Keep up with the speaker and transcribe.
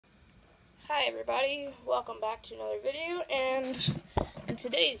Hi everybody, welcome back to another video, and in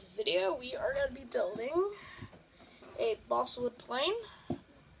today's video we are going to be building a balsa wood plane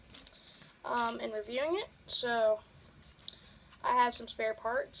and reviewing it. So I have some spare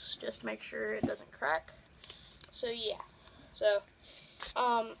parts just to make sure it doesn't crack. So yeah,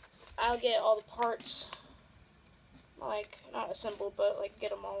 I'll get all the parts, like not assembled, but like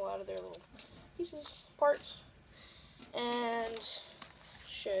get them all out of their little parts, and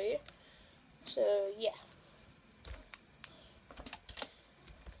show you. So yeah.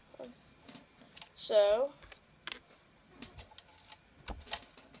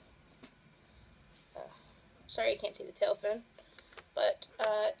 Sorry you can't see the tail fin, but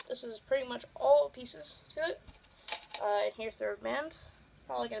this is pretty much all the pieces to it. And here's the rubber band.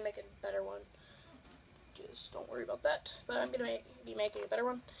 Probably gonna make a better one. Just don't worry about that. But I'm gonna be making a better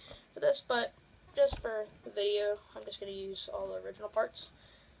one for this. But just for the video, I'm just gonna use all the original parts.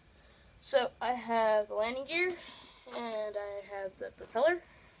 So I have the landing gear, and I have the propeller.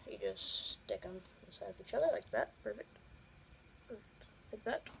 You just stick them inside of each other like that. Perfect. Like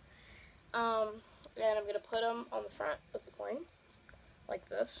that. And I'm going to put them on the front of the plane, like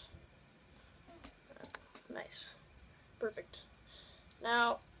this. Nice. Perfect.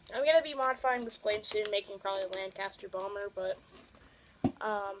 Now, I'm going to be modifying this plane soon, making probably a Lancaster bomber, but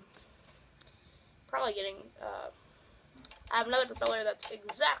probably getting... I have another propeller that's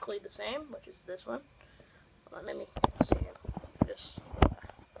exactly the same, which is this one. Hold on, let me see it. Just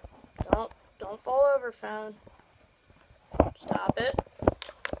don't fall over, phone. Stop it.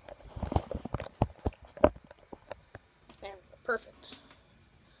 There we go. Perfect.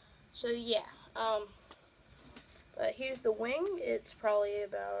 So yeah, but here's the wing. It's probably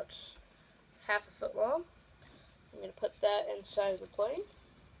about half a foot long. I'm gonna put that inside of the plane.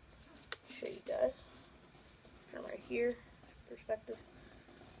 Show you guys from right here. Perspective.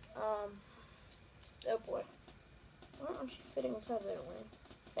 Oh boy. Well, I'm just fitting inside of there, Wayne.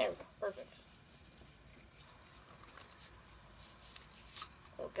 There we go. Perfect.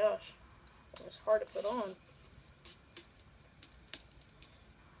 Oh gosh. It was hard to put on.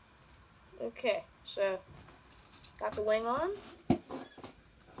 Okay, so got the wing on. Here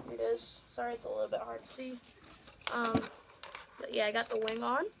it is. Sorry, it's a little bit hard to see. But yeah, I got the wing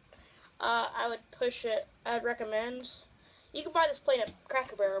on. I would push it. I'd recommend. You can buy this plane at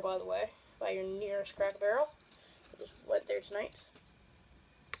Cracker Barrel, by the way, by your nearest Cracker Barrel. I just went there tonight.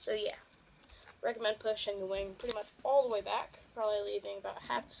 So yeah, recommend pushing the wing pretty much all the way back, probably leaving about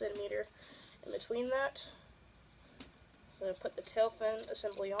half a centimeter in between that. So I put the tail fin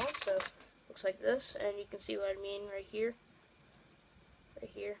assembly on, so it looks like this, and you can see what I mean right here.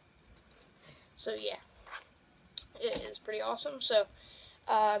 Right here. So yeah, it is pretty awesome. So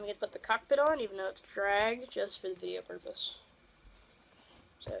I'm going to put the cockpit on, even though it's drag, just for the video purpose.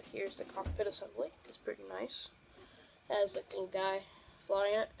 So here's the cockpit assembly. It's pretty nice. Has like a little guy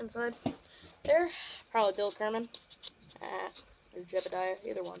flying it inside there. Probably Bill Kerman. Or Jebediah,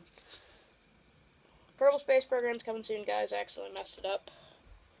 either one. Kerbal Space Program's coming soon, guys. I accidentally messed it up.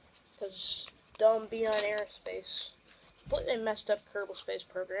 Because dumb Beyond Aerospace completely messed up Kerbal Space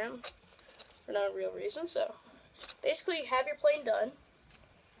Program for no real reason. So basically, you have your plane done.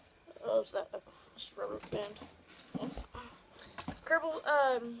 Oh, is that a rubber band?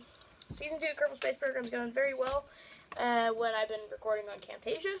 Season 2 Kerbal Space Program is going very well when I've been recording on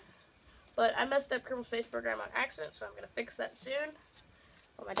Camtasia. But I messed up Kerbal Space Program on accident, so I'm going to fix that soon.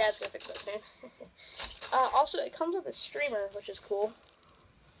 Well, my dad's going to fix that soon. Also, it comes with a streamer, which is cool.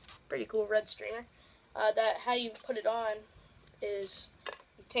 Pretty cool red streamer. How you put it on is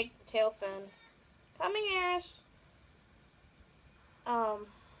you take the tail fin. Coming, Eris.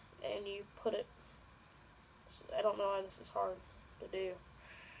 And you put it, I don't know why this is hard to do.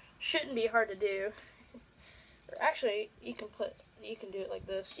 Shouldn't be hard to do. Or actually, you can do it like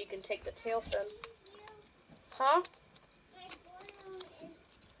this. You can take the tail fin. Huh?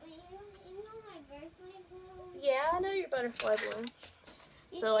 Yeah, I know your butterfly balloon.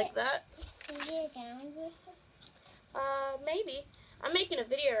 So like that. Maybe. I'm making a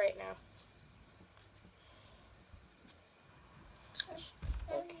video right now.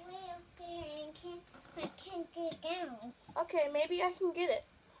 Okay, maybe I can get it.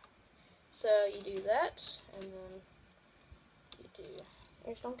 So you do that, and then you do.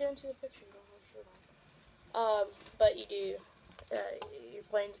 Just don't get into the picture. You don't have a shirt on. But you do. Your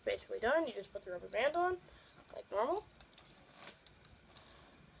plane's basically done. You just put the rubber band on, like normal.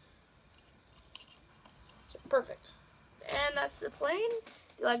 So perfect. And that's the plane.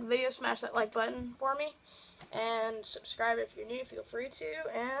 If you like the video, smash that like button for me. And subscribe if you're new, feel free to,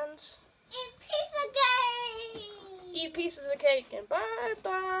 and Eat pieces of cake! Eat pieces of cake, and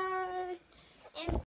bye-bye!